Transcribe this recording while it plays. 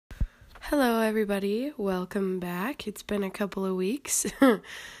Hello, everybody. Welcome back. It's been a couple of weeks,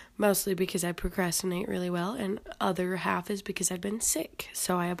 mostly because I procrastinate really well, and other half is because I've been sick.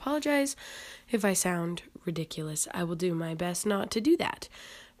 So I apologize if I sound ridiculous. I will do my best not to do that.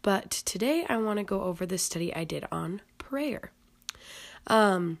 But today I want to go over the study I did on prayer.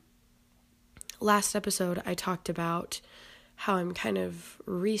 Last episode I talked about how I'm kind of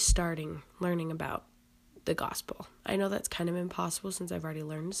restarting learning about the gospel. I know that's kind of impossible since I've already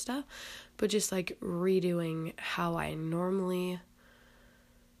learned stuff, but just like redoing how I normally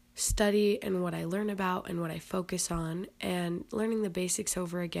study and what I learn about and what I focus on, and learning the basics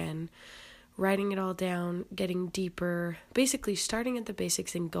over again, writing it all down, getting deeper, basically starting at the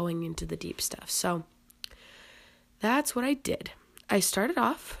basics and going into the deep stuff. So that's what I did. I started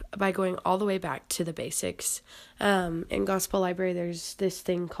off by going all the way back to the basics. In Gospel Library, there's this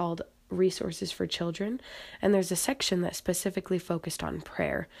thing called Resources for Children, and there's a section that specifically focused on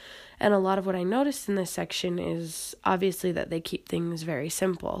prayer. And a lot of what I noticed in this section is obviously that they keep things very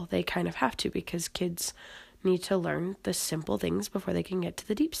simple. They kind of have to, because kids need to learn the simple things before they can get to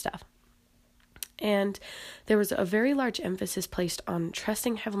the deep stuff. And there was a very large emphasis placed on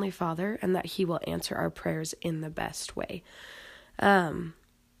trusting Heavenly Father and that He will answer our prayers in the best way.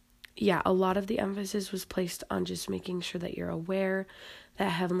 A lot of the emphasis was placed on just making sure that you're aware that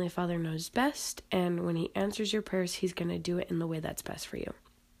Heavenly Father knows best, and when He answers your prayers, He's going to do it in the way that's best for you.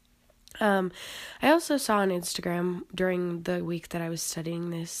 I also saw on Instagram during the week that I was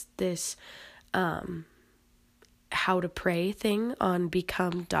studying this how to pray thing on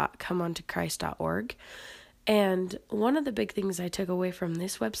become.comeontochrist.org. And one of the big things I took away from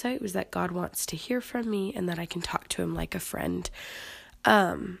this website was that God wants to hear from me and that I can talk to Him like a friend.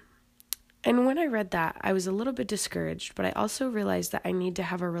 And when I read that, I was a little bit discouraged, but I also realized that I need to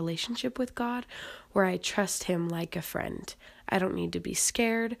have a relationship with God where I trust Him like a friend. I don't need to be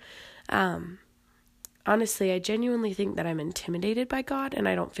scared. Honestly, I genuinely think that I'm intimidated by God, and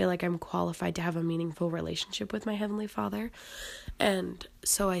I don't feel like I'm qualified to have a meaningful relationship with my Heavenly Father. And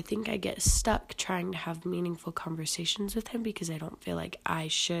so I think I get stuck trying to have meaningful conversations with Him because I don't feel like I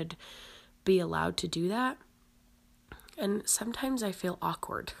should be allowed to do that. And sometimes I feel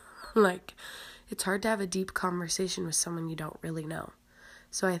awkward. Like, it's hard to have a deep conversation with someone you don't really know.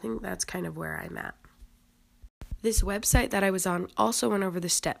 So I think that's kind of where I'm at. This website that I was on also went over the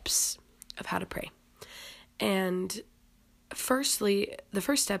steps of how to pray. And firstly, the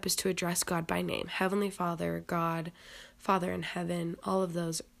first step is to address God by name. Heavenly Father, God, Father in heaven, all of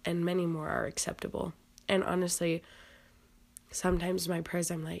those and many more are acceptable. And honestly, sometimes my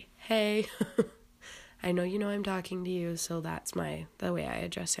prayers, I'm like, hey, I know you know I'm talking to you, so that's the way I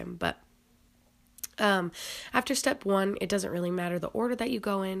address Him. But after step 1, it doesn't really matter the order that you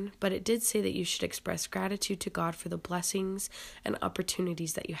go in, but it did say that you should express gratitude to God for the blessings and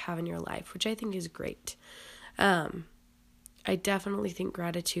opportunities that you have in your life, which I think is great. I definitely think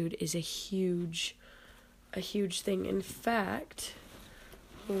gratitude is a huge thing. In fact,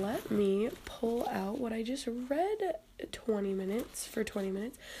 let me pull out what I just read 20 minutes.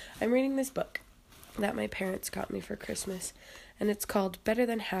 I'm reading this book that my parents got me for Christmas, and it's called Better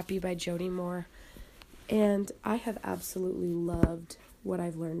Than Happy by Jody Moore, and I have absolutely loved what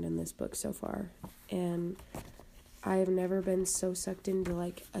I've learned in this book so far, and I have never been so sucked into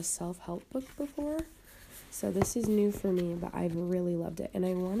like a self-help book before, so this is new for me, but I've really loved it, and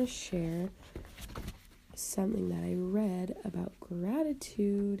I want to share something that I read about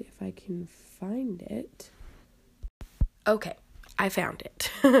gratitude, if I can find it. Okay, I found it.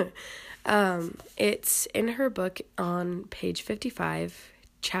 It's in her book on page 55,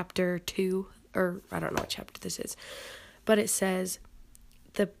 chapter 2, or I don't know what chapter this is, but it says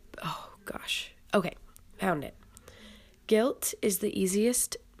found it. Guilt is the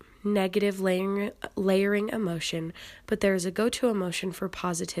easiest negative layering emotion, but there is a go-to emotion for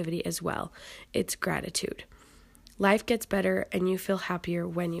positivity as well. It's gratitude. Life gets better and you feel happier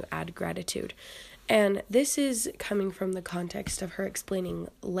when you add gratitude. And this is coming from the context of her explaining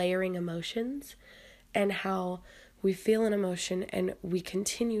layering emotions and how we feel an emotion and we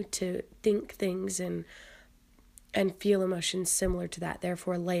continue to think things and feel emotions similar to that,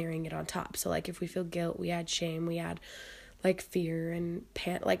 therefore layering it on top. So like if we feel guilt, we add shame, we add like fear and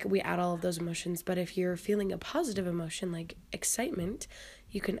we add all of those emotions. But if you're feeling a positive emotion like excitement,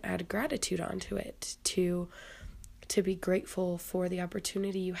 you can add gratitude onto it to be grateful for the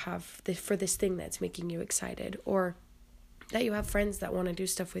opportunity you have for this thing that's making you excited, or that you have friends that want to do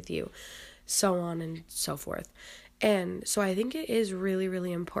stuff with you, so on and so forth. And so I think it is really,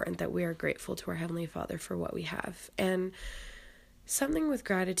 really important that we are grateful to our Heavenly Father for what we have. And something with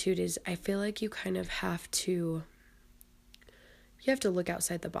gratitude is I feel like you kind of have to you have to look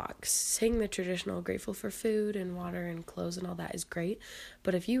outside the box. Saying the traditional grateful for food and water and clothes and all that is great,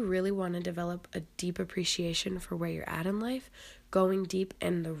 but if you really want to develop a deep appreciation for where you're at in life, going deep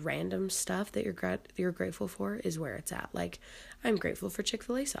in the random stuff that you're grateful for is where it's at. Like, I'm grateful for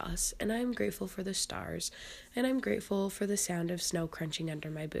Chick-fil-A sauce, and I'm grateful for the stars, and I'm grateful for the sound of snow crunching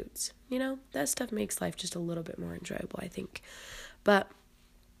under my boots. You know, that stuff makes life just a little bit more enjoyable, I think. But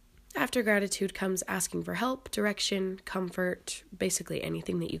after gratitude comes asking for help, direction, comfort, basically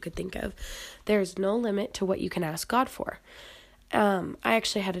anything that you could think of. There's no limit to what you can ask God for. I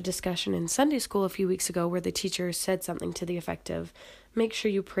actually had a discussion in Sunday school a few weeks ago where the teacher said something to the effect of, make sure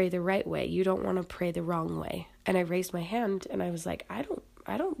you pray the right way. You don't want to pray the wrong way. And I raised my hand and I was like, I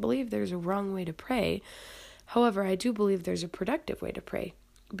don't believe there's a wrong way to pray. However, I do believe there's a productive way to pray.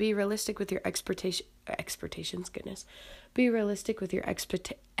 Be realistic with your expectations, goodness. Be realistic with your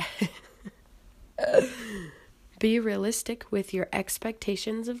Be realistic with your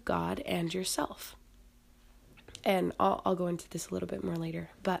expectations of God and yourself. And I'll go into this a little bit more later.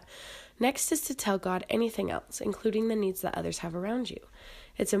 But next is to tell God anything else, including the needs that others have around you.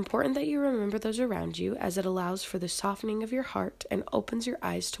 It's important that you remember those around you, as it allows for the softening of your heart and opens your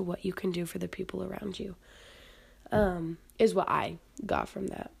eyes to what you can do for the people around you. Is what I got from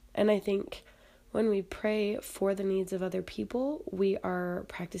that. And I think when we pray for the needs of other people, we are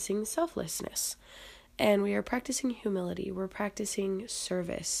practicing selflessness. And we are practicing humility. We're practicing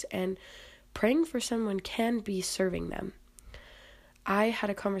service. And praying for someone can be serving them. I had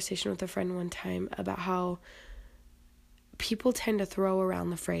a conversation with a friend one time about how people tend to throw around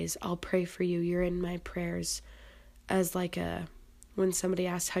the phrase, I'll pray for you, you're in my prayers, as like when somebody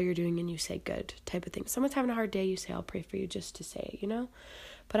asks how you're doing and you say good type of thing. Someone's having a hard day, you say, I'll pray for you, just to say it, you know?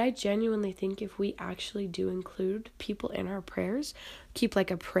 But I genuinely think if we actually do include people in our prayers, keep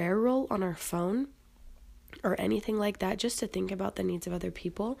like a prayer roll on our phone or anything like that, just to think about the needs of other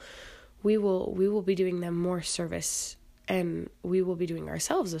people, we will be doing them more service, and we will be doing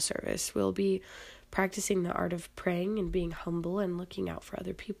ourselves a service. We'll be practicing the art of praying and being humble and looking out for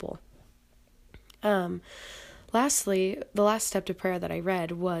other people. Lastly, the last step to prayer that I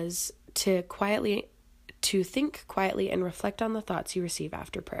read was to think quietly and reflect on the thoughts you receive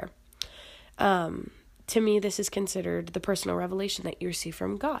after prayer. To me, this is considered the personal revelation that you receive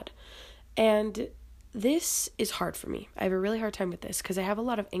from God. And this is hard for me. I have a really hard time with this because I have a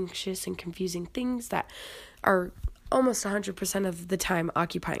lot of anxious and confusing things that are almost 100% of the time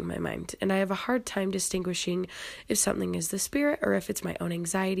occupying my mind. And I have a hard time distinguishing if something is the Spirit or if it's my own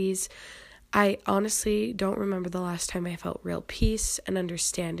anxieties. I honestly don't remember the last time I felt real peace and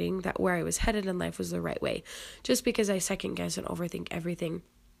understanding that where I was headed in life was the right way, just because I second guess and overthink everything.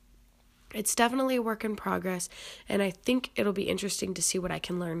 It's definitely a work in progress, and I think it'll be interesting to see what I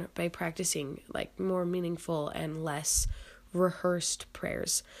can learn by practicing like more meaningful and less rehearsed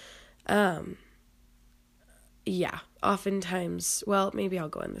prayers. Oftentimes, well, maybe I'll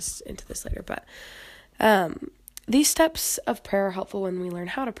go into this later, but these steps of prayer are helpful when we learn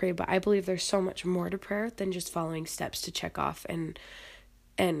how to pray, but I believe there's so much more to prayer than just following steps to check off and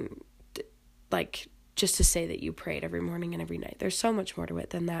like just to say that you prayed every morning and every night. There's so much more to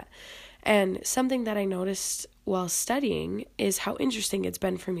it than that. And something that I noticed while studying is how interesting it's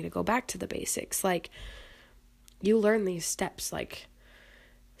been for me to go back to the basics. Like, you learn these steps, like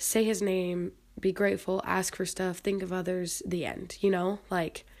say his name, be grateful, ask for stuff, think of others, the end, you know,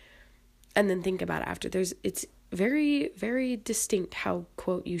 like, and then think about it after. It's very, very distinct how,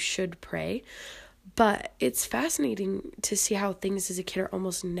 quote, you should pray. But it's fascinating to see how things as a kid are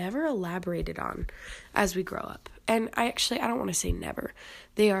almost never elaborated on as we grow up. And I don't want to say never.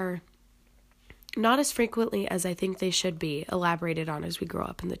 They are not as frequently as I think they should be elaborated on as we grow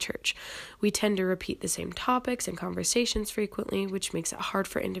up in the church. We tend to repeat the same topics and conversations frequently, which makes it hard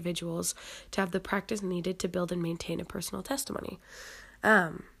for individuals to have the practice needed to build and maintain a personal testimony.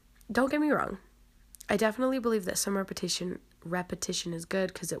 Don't get me wrong. I definitely believe that some repetition is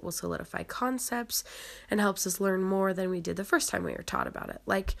good because it will solidify concepts and helps us learn more than we did the first time we were taught about it.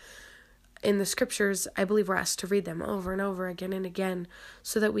 Like in the scriptures, I believe we're asked to read them over and over again and again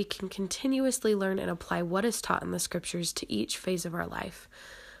so that we can continuously learn and apply what is taught in the scriptures to each phase of our life.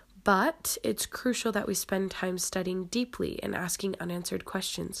 But it's crucial that we spend time studying deeply and asking unanswered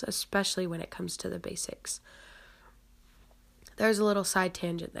questions, especially when it comes to the basics. There's a little side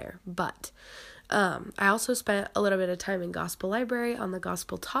tangent there, but I also spent a little bit of time in Gospel Library on the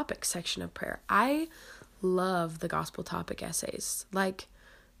Gospel Topic section of prayer. I love the Gospel Topic essays. Like,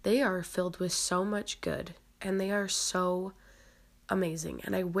 they are filled with so much good, and they are so amazing,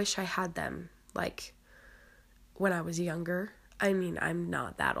 and I wish I had them, like, when I was younger. I mean, I'm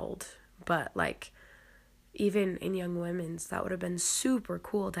not that old, but, like, even in young women's. That would have been super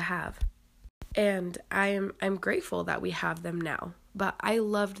cool to have. And I'm grateful that we have them now. But I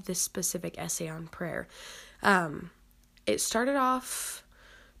loved this specific essay on prayer. It started off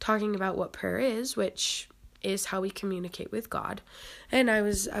talking about what prayer is, which is how we communicate with God. And I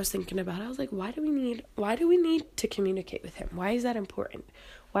was thinking about it. I was like, why do we need to communicate with him? Why is that important?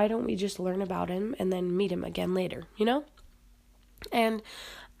 Why don't we just learn about him and then meet him again later, And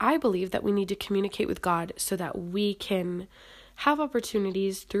I believe that we need to communicate with God so that we can have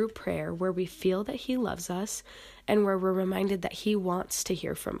opportunities through prayer where we feel that he loves us and where we're reminded that he wants to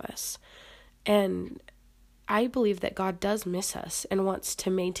hear from us. And I believe that God does miss us and wants to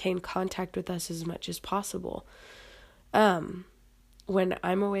maintain contact with us as much as possible. When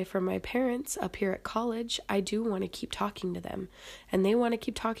I'm away from my parents up here at college, I do want to keep talking to them, and they want to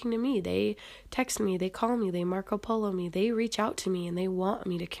keep talking to me. They text me, they call me, they Marco Polo me, they reach out to me, and they want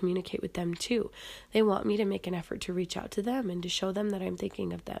me to communicate with them too. They want me to make an effort to reach out to them and to show them that I'm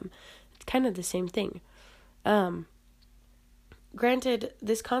thinking of them. It's kind of the same thing. Granted,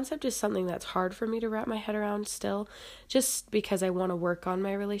 this concept is something that's hard for me to wrap my head around still, just because I want to work on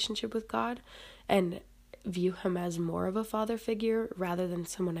my relationship with God and view him as more of a father figure rather than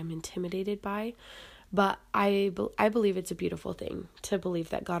someone I'm intimidated by. But I believe it's a beautiful thing to believe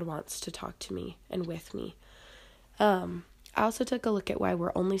that God wants to talk to me and with me. I also took a look at why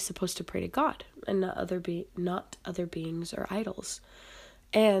we're only supposed to pray to God and not other beings or idols.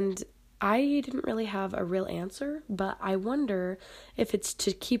 And I didn't really have a real answer, but I wonder if it's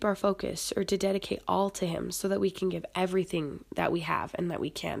to keep our focus or to dedicate all to him so that we can give everything that we have and that we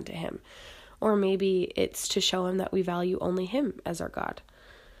can to him. Or maybe it's to show him that we value only him as our God.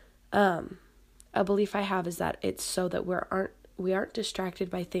 A belief I have is that it's so that we aren't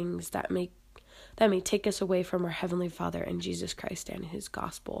distracted by things that may take us away from our Heavenly Father and Jesus Christ and his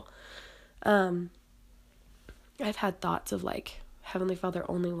gospel. I've had thoughts of Heavenly Father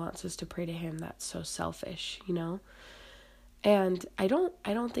only wants us to pray to him. That's so selfish, And I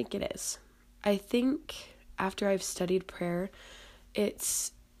don't think it is. I think after I've studied prayer,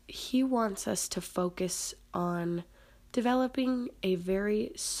 he wants us to focus on developing a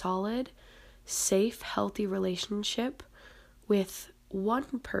very solid, safe, healthy relationship with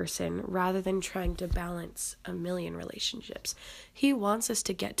one person rather than trying to balance a million relationships. He wants us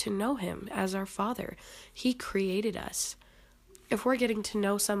to get to know him as our Father. He created us. If we're getting to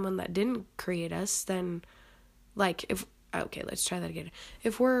know someone that didn't create us, then let's try that again.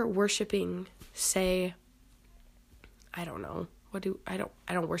 If we're worshiping, say, I don't know, I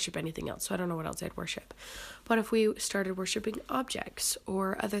don't worship anything else, so I don't know what else I'd worship. But if we started worshiping objects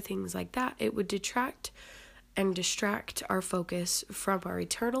or other things like that, it would detract and distract our focus from our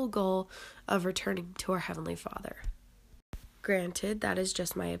eternal goal of returning to our Heavenly Father. Granted, that is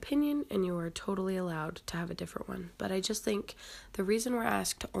just my opinion, and you are totally allowed to have a different one. But I just think the reason we're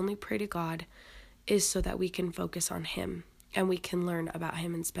asked to only pray to God is so that we can focus on him, and we can learn about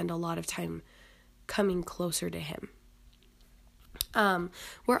him and spend a lot of time coming closer to him.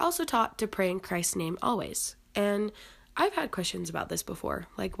 We're also taught to pray in Christ's name always. And I've had questions about this before.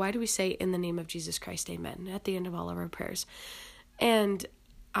 Why do we say in the name of Jesus Christ, amen, at the end of all of our prayers? And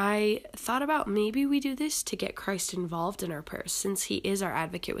I thought about maybe we do this to get Christ involved in our prayers, since he is our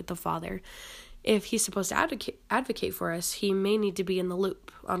advocate with the Father. If he's supposed to advocate for us, he may need to be in the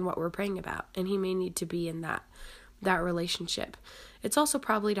loop on what we're praying about, and he may need to be in that relationship. It's also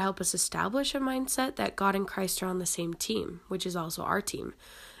probably to help us establish a mindset that God and Christ are on the same team, which is also our team.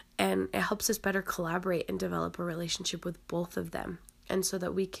 And it helps us better collaborate and develop a relationship with both of them, and so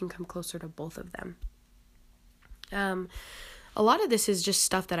that we can come closer to both of them. A lot of this is just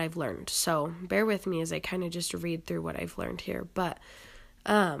stuff that I've learned, so bear with me as I kind of just read through what I've learned here. But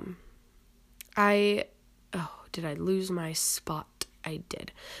did I lose my spot? I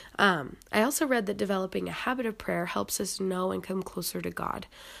did. I also read that developing a habit of prayer helps us know and come closer to God.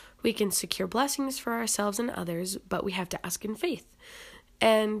 We can secure blessings for ourselves and others, but we have to ask in faith.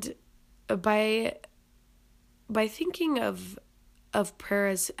 And by thinking of prayer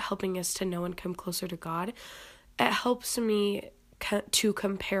as helping us to know and come closer to God, it helps me to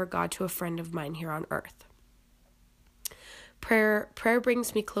compare God to a friend of mine here on earth. Prayer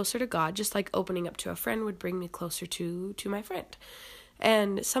brings me closer to God, just like opening up to a friend would bring me closer to my friend.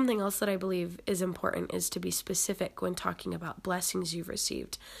 And something else that I believe is important is to be specific when talking about blessings you've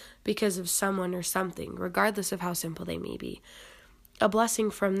received because of someone or something, regardless of how simple they may be. A blessing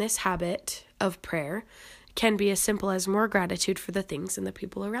from this habit of prayer can be as simple as more gratitude for the things and the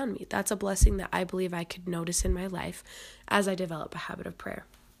people around me. That's a blessing that I believe I could notice in my life as I develop a habit of prayer.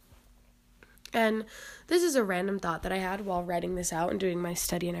 And this is a random thought that I had while writing this out and doing my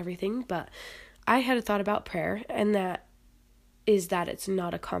study and everything, but I had a thought about prayer, and that is that it's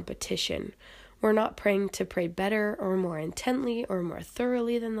not a competition. We're not praying to pray better or more intently or more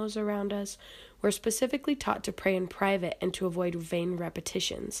thoroughly than those around us. We're specifically taught to pray in private and to avoid vain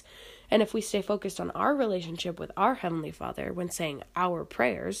repetitions. And if we stay focused on our relationship with our Heavenly Father when saying our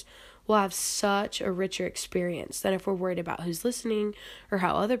prayers, we'll have such a richer experience than if we're worried about who's listening or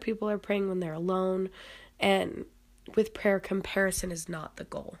how other people are praying when they're alone. And with prayer, comparison is not the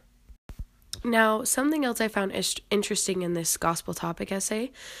goal. Now, something else I found interesting in this gospel topic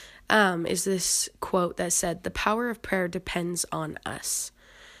essay is this quote that said, "The power of prayer depends on us."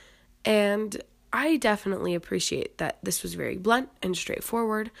 And I definitely appreciate that this was very blunt and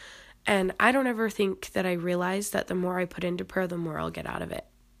straightforward. And I don't ever think that I realize that the more I put into prayer, the more I'll get out of it.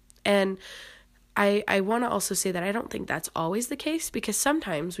 And I want to also say that I don't think that's always the case, because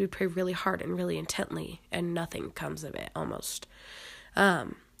sometimes we pray really hard and really intently and nothing comes of it almost.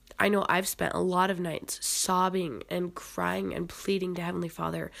 I know I've spent a lot of nights sobbing and crying and pleading to Heavenly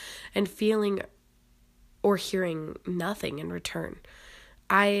Father and feeling or hearing nothing in return.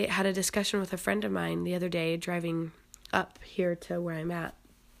 I had a discussion with a friend of mine the other day driving up here to where I'm at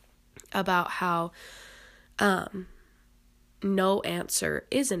about how no answer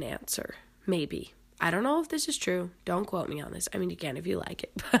is an answer, maybe. I don't know if this is true. Don't quote me on this. I mean, you can if you like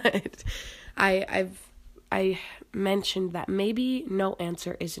it, but I mentioned that maybe no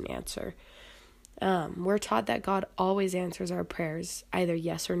answer is an answer. We're taught that God always answers our prayers, either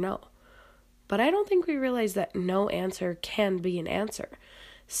yes or no. But I don't think we realize that no answer can be an answer.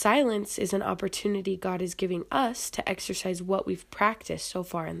 Silence is an opportunity God is giving us to exercise what we've practiced so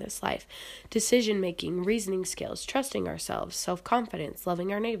far in this life. Decision-making, reasoning skills, trusting ourselves, self-confidence,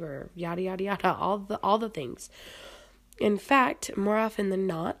 loving our neighbor, yada, yada, yada, all the things. In fact, more often than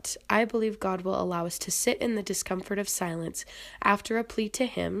not, I believe God will allow us to sit in the discomfort of silence after a plea to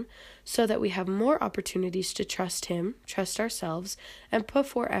Him so that we have more opportunities to trust Him, trust ourselves, and put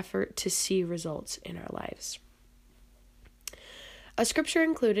forth effort to see results in our lives. A scripture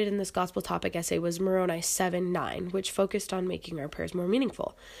included in this gospel topic essay was Moroni 7:9, which focused on making our prayers more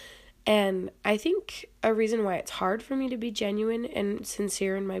meaningful. And I think a reason why it's hard for me to be genuine and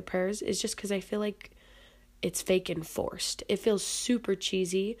sincere in my prayers is just because I feel like it's fake and forced. It feels super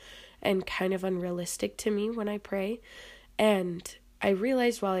cheesy and kind of unrealistic to me when I pray. And I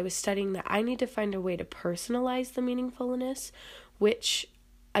realized while I was studying that I need to find a way to personalize the meaningfulness, which,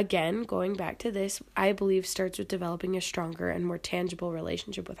 again, going back to this, I believe starts with developing a stronger and more tangible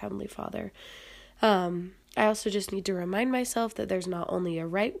relationship with Heavenly Father. I also just need to remind myself that there's not only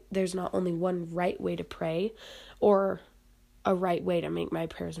one right way to pray or a right way to make my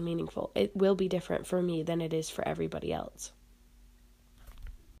prayers meaningful. It will be different for me than it is for everybody else.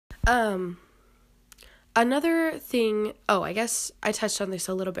 Another thing, I guess I touched on this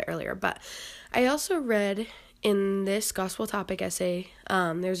a little bit earlier, but I also read in this gospel topic essay,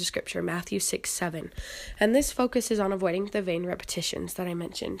 there's a scripture, Matthew 6:7, and this focuses on avoiding the vain repetitions that I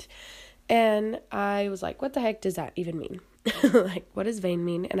mentioned. And I was like, what the heck does that even mean? Like, what does vain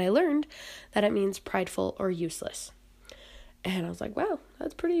mean? And I learned that it means prideful or useless. And I was like, wow,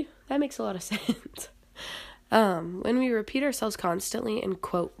 that makes a lot of sense. When we repeat ourselves constantly and,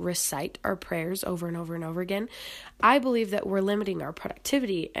 quote, recite our prayers over and over and over again, I believe that we're limiting our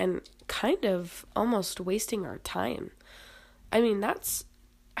productivity and kind of almost wasting our time. I mean,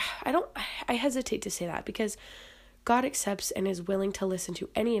 I hesitate to say that because God accepts and is willing to listen to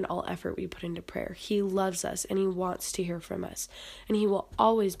any and all effort we put into prayer. He loves us and He wants to hear from us, and He will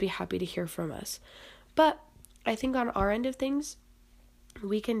always be happy to hear from us. But I think on our end of things,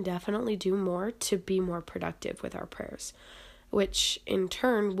 we can definitely do more to be more productive with our prayers, which in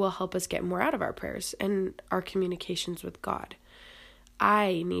turn will help us get more out of our prayers and our communications with God.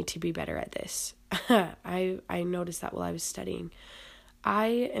 I need to be better at this. I noticed that while I was studying. I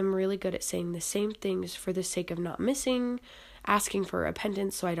am really good at saying the same things for the sake of not missing, asking for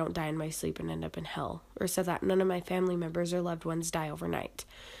repentance so I don't die in my sleep and end up in hell, or so that none of my family members or loved ones die overnight.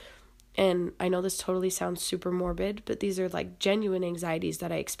 And I know this totally sounds super morbid, but these are like genuine anxieties that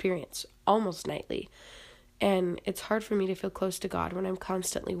I experience almost nightly. And it's hard for me to feel close to God when I'm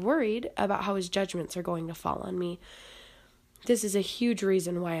constantly worried about how His judgments are going to fall on me. This is a huge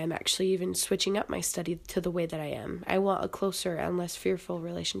reason why I'm actually even switching up my study to the way that I am. I want a closer and less fearful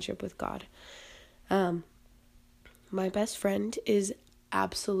relationship with God. My best friend is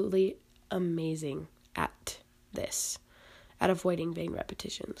absolutely amazing at this, at avoiding vain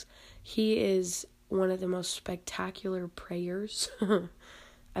repetitions. He is one of the most spectacular prayers I've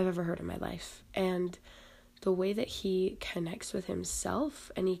ever heard in my life. And the way that he connects with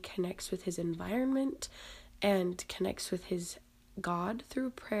himself and he connects with his environment and connects with his God through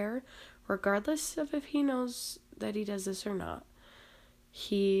prayer regardless of if he knows that he does this or not,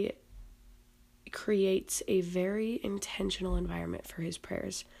 he creates a very intentional environment for his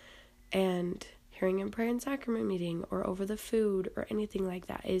prayers. And hearing him pray in sacrament meeting or over the food or anything like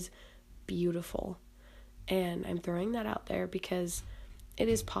that is beautiful. And I'm throwing that out there because it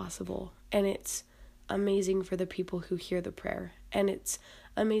is possible, and it's amazing for the people who hear the prayer, and it's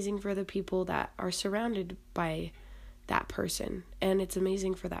amazing for the people that are surrounded by that person, and it's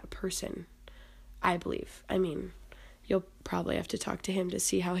amazing for that person, I believe. I mean, you'll probably have to talk to him to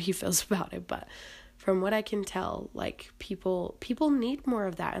see how he feels about it, but from what I can tell, like, people need more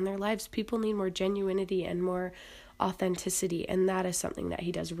of that in their lives. People need more genuinity and more authenticity, and that is something that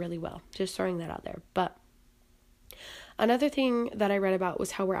he does really well. Just throwing that out there. But another thing that I read about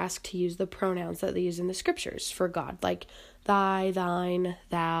was how we're asked to use the pronouns that they use in the scriptures for God, like thy, thine,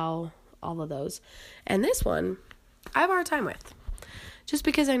 thou, all of those. And this one, I have a hard time with, just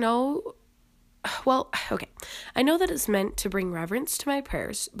because I know that it's meant to bring reverence to my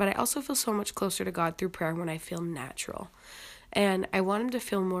prayers, but I also feel so much closer to God through prayer when I feel natural. And I want him to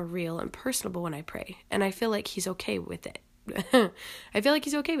feel more real and personable when I pray. And I feel like he's okay with it. I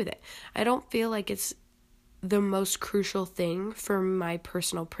don't feel like it's the most crucial thing for my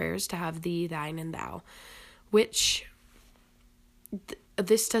personal prayers to have thee, thine, and thou, which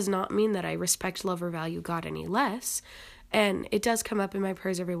this does not mean that I respect, love, or value God any less. And it does come up in my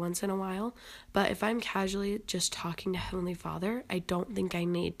prayers every once in a while, but if I'm casually just talking to Heavenly Father, I don't think I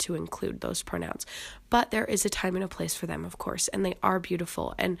need to include those pronouns. But there is a time and a place for them, of course, and they are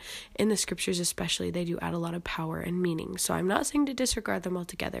beautiful. And in the scriptures especially, they do add a lot of power and meaning. So I'm not saying to disregard them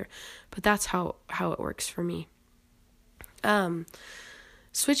altogether, but that's how it works for me.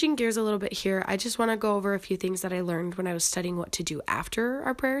 Switching gears a little bit here, I just want to go over a few things that I learned when I was studying what to do after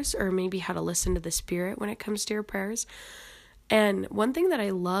our prayers, or maybe how to listen to the Spirit when it comes to your prayers. And one thing that I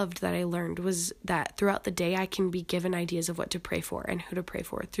loved that I learned was that throughout the day I can be given ideas of what to pray for and who to pray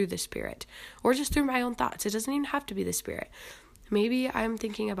for through the Spirit, or just through my own thoughts. It doesn't even have to be the Spirit. Maybe I'm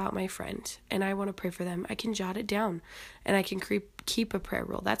thinking about my friend and I want to pray for them. I can jot it down and I can keep a prayer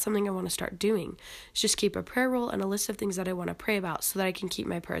roll. That's something I want to start doing. It's just keep a prayer roll and a list of things that I want to pray about so that I can keep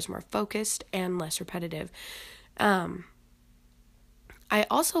my prayers more focused and less repetitive. I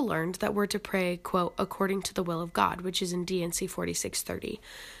also learned that we're to pray, quote, according to the will of God, which is in D&C 4630.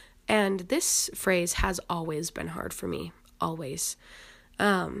 And this phrase has always been hard for me, always.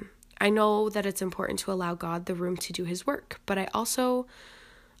 I know that it's important to allow God the room to do his work, but I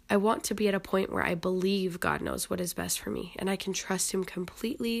want to be at a point where I believe God knows what is best for me, and I can trust him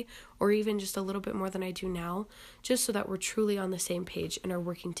completely, or even just a little bit more than I do now, just so that we're truly on the same page and are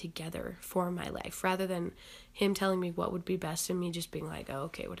working together for my life, rather than him telling me what would be best and me just being like, oh,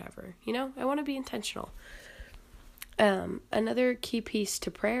 okay, whatever. I want to be intentional. Another key piece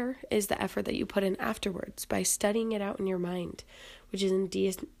to prayer is the effort that you put in afterwards by studying it out in your mind, which is in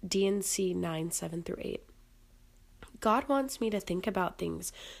D&C 9:7-8. God wants me to think about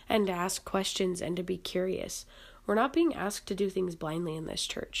things and to ask questions and to be curious. We're not being asked to do things blindly in this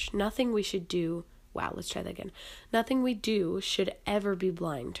church. Nothing we do should ever be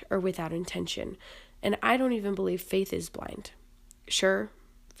blind or without intention. And I don't even believe faith is blind. Sure,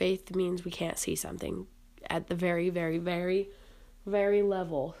 faith means we can't see something at the very, very, very, very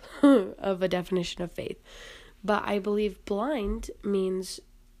level of a definition of faith. But I believe blind means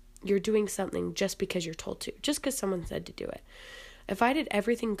you're doing something just because you're told to, just because someone said to do it. If I did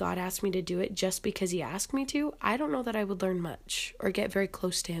everything God asked me to do it just because he asked me to, I don't know that I would learn much or get very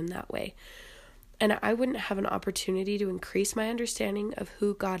close to him that way. And I wouldn't have an opportunity to increase my understanding of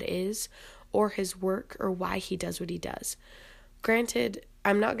who God is or his work or why he does what he does. Granted,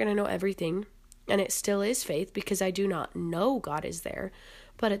 I'm not going to know everything, and it still is faith because I do not know God is there,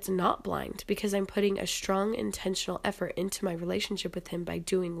 but it's not blind because I'm putting a strong intentional effort into my relationship with him by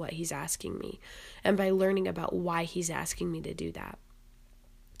doing what he's asking me and by learning about why he's asking me to do that.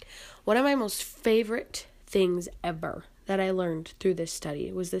 One of my most favorite things ever that I learned through this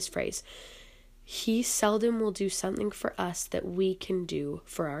study was this phrase: he seldom will do something for us that we can do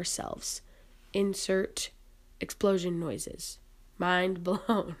for ourselves. Insert explosion noises. Mind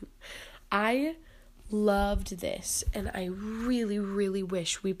blown. I loved this, and I really, really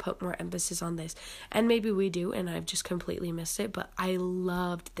wish we put more emphasis on this. And maybe we do, and I've just completely missed it, but I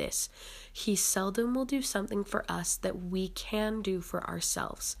loved this. He seldom will do something for us that we can do for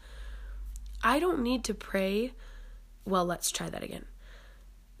ourselves. I don't need to pray. Well, let's try that again.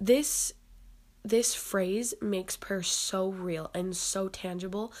 This this phrase makes prayer so real and so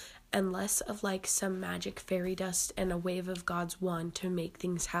tangible, and less of like some magic fairy dust and a wave of God's wand to make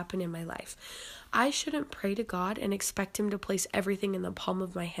things happen in my life. I shouldn't pray to God and expect him to place everything in the palm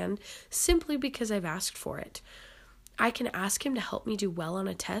of my hand simply because I've asked for it. I can ask him to help me do well on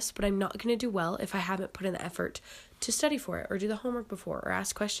a test, but I'm not going to do well if I haven't put in the effort to study for it or do the homework before or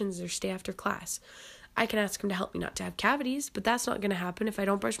ask questions or stay after class. I can ask him to help me not to have cavities, but that's not going to happen if I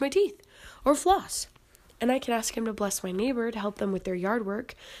don't brush my teeth or floss. And I can ask him to bless my neighbor, to help them with their yard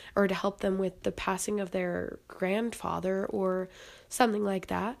work, or to help them with the passing of their grandfather or something like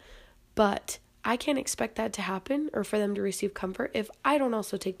that. But I can't expect that to happen or for them to receive comfort if I don't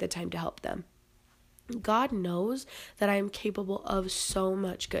also take the time to help them. God knows that I am capable of so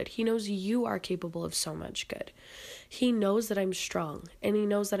much good. He knows you are capable of so much good. He knows that I'm strong, and he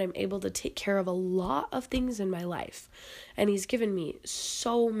knows that I'm able to take care of a lot of things in my life. And he's given me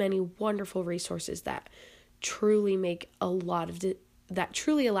so many wonderful resources that truly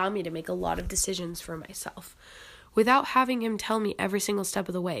truly allow me to make a lot of decisions for myself without having him tell me every single step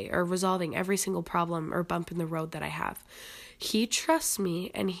of the way or resolving every single problem or bump in the road that I have. He trusts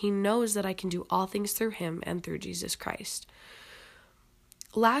me, and he knows that I can do all things through him and through Jesus Christ.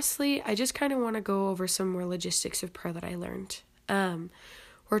 Lastly, I just kind of want to go over some more logistics of prayer that I learned.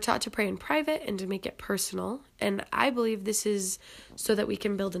 We're taught to pray in private and to make it personal, and I believe this is so that we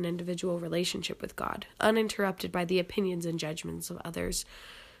can build an individual relationship with God, uninterrupted by the opinions and judgments of others.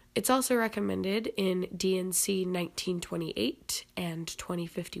 It's also recommended in D&C 1928 and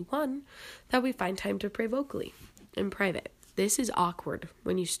 2051 that we find time to pray vocally in private. This is awkward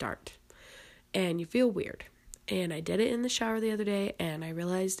when you start and you feel weird. And I did it in the shower the other day, and I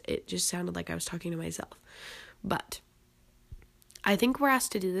realized it just sounded like I was talking to myself. But I think we're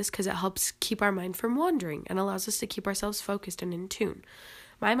asked to do this because it helps keep our mind from wandering and allows us to keep ourselves focused and in tune.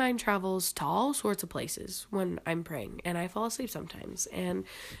 My mind travels to all sorts of places when I'm praying, and I fall asleep sometimes, and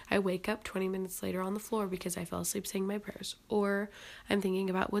I wake up 20 minutes later on the floor because I fell asleep saying my prayers, or I'm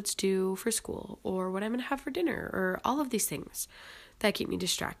thinking about what's due for school, or what I'm going to have for dinner, or all of these things that keep me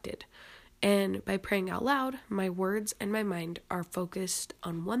distracted. And by praying out loud, my words and my mind are focused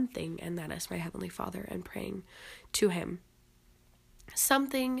on one thing, and that is my Heavenly Father, and praying to him.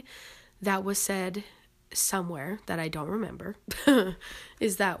 Something that was said somewhere that I don't remember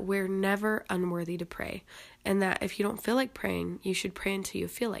is that we're never unworthy to pray, and that if you don't feel like praying, you should pray until you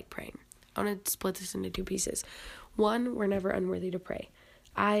feel like praying. I want to split this into two pieces. One, we're never unworthy to pray.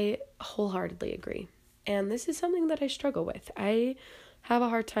 I wholeheartedly agree, and this is something that I struggle with. I have a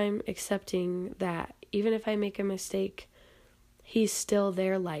hard time accepting that even if I make a mistake, he's still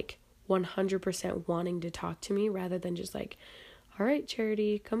there, like 100% wanting to talk to me, rather than just like, all right,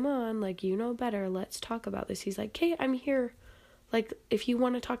 Charity, come on, like, you know better, let's talk about this. He's like, okay, I'm here. Like, if you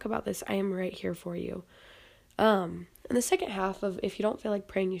want to talk about this, I am right here for you. And the second half of if you don't feel like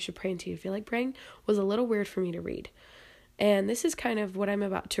praying, you should pray until you feel like praying was a little weird for me to read. And this is kind of what I'm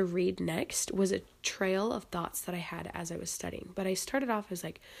about to read next, was a trail of thoughts that I had as I was studying. But I started off as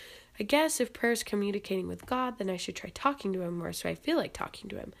like, I guess if prayer is communicating with God, then I should try talking to him more so I feel like talking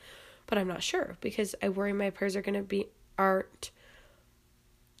to him. But I'm not sure, because I worry my prayers are going to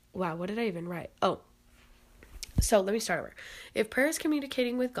wow, what did I even write? So let me start over. If prayer is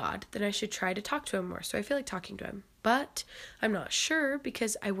communicating with God, then I should try to talk to him more so I feel like talking to him. But I'm not sure,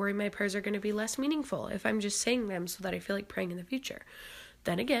 because I worry my prayers are going to be less meaningful if I'm just saying them so that I feel like praying in the future.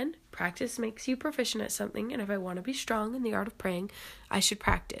 Then again, practice makes you proficient at something, and if I want to be strong in the art of praying, I should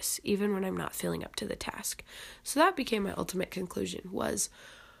practice, even when I'm not feeling up to the task. So that became my ultimate conclusion, was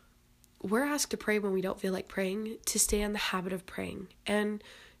we're asked to pray when we don't feel like praying, to stay in the habit of praying, and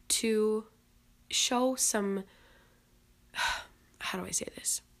to show some, how do I say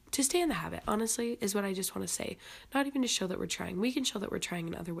this? To stay in the habit, honestly, is what I just want to say. Not even to show that we're trying. We can show that we're trying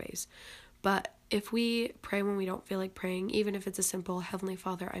in other ways. But if we pray when we don't feel like praying, even if it's a simple, Heavenly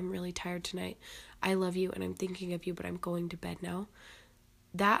Father, I'm really tired tonight. I love you and I'm thinking of you, but I'm going to bed now.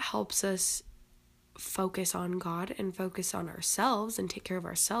 That helps us focus on God and focus on ourselves and take care of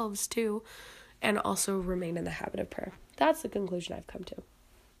ourselves too, and also remain in the habit of prayer. That's the conclusion I've come to.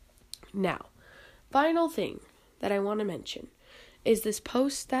 Now, final thing that I want to mention is this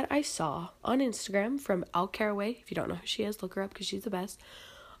post that I saw on Instagram from Al Caraway. If you don't know who she is, look her up because she's the best.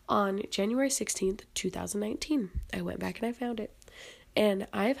 On January 16th, 2019. I went back and I found it. And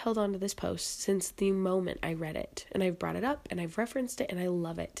I've held on to this post since the moment I read it. And I've brought it up and I've referenced it and I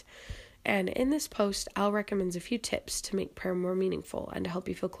love it. And in this post, I'll recommend a few tips to make prayer more meaningful and to help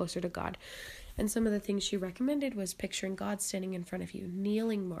you feel closer to God. And some of the things she recommended was picturing God standing in front of you,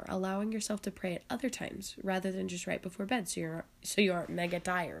 kneeling more, allowing yourself to pray at other times rather than just right before bed, so you aren't mega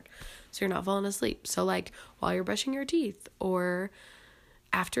tired, so you're not falling asleep. So like while you're brushing your teeth or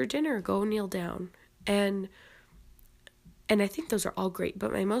after dinner, go kneel down. And I think those are all great,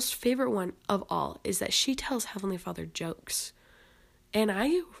 but my most favorite one of all is that she tells Heavenly Father jokes. And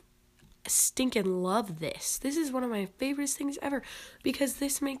I stinking love this. This is one of my favorite things ever because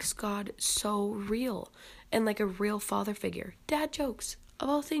this makes God so real and like a real father figure. Dad jokes, of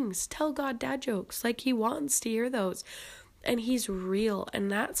all things. Tell God dad jokes. Like he wants to hear those. And he's real.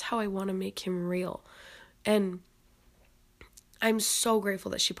 And that's how I want to make him real. And I'm so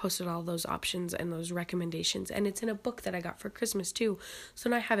grateful that she posted all those options and those recommendations. And it's in a book that I got for Christmas too. So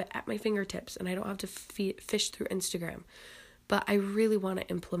now I have it at my fingertips and I don't have to fish through Instagram. But I really want to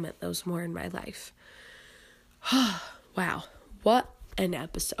implement those more in my life. Wow, what an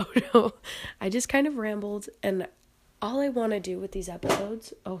episode. I just kind of rambled, and all I want to do with these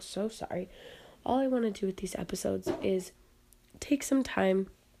episodes, all I want to do with these episodes is take some time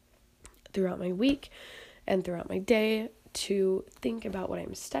throughout my week and throughout my day to think about what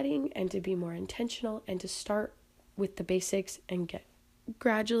I'm studying and to be more intentional and to start with the basics and get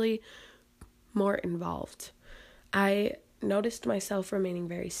gradually more involved. I noticed myself remaining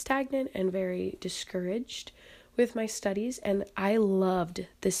very stagnant and very discouraged with my studies, and I loved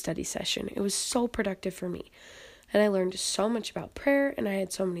this study session. It was so productive for me, and I learned so much about prayer, and I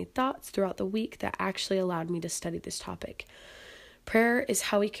had so many thoughts throughout the week that actually allowed me to study this topic. Prayer is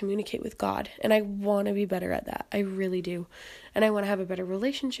how we communicate with God, and I want to be better at that. I really do, and I want to have a better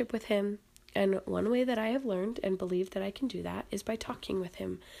relationship with him, and one way that I have learned and believe that I can do that is by talking with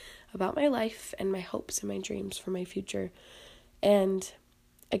him about my life and my hopes and my dreams for my future. And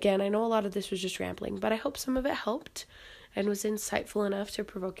again, I know a lot of this was just rambling, but I hope some of it helped and was insightful enough to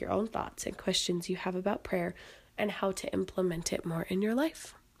provoke your own thoughts and questions you have about prayer and how to implement it more in your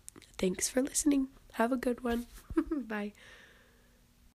life. Thanks for listening. Have a good one. Bye.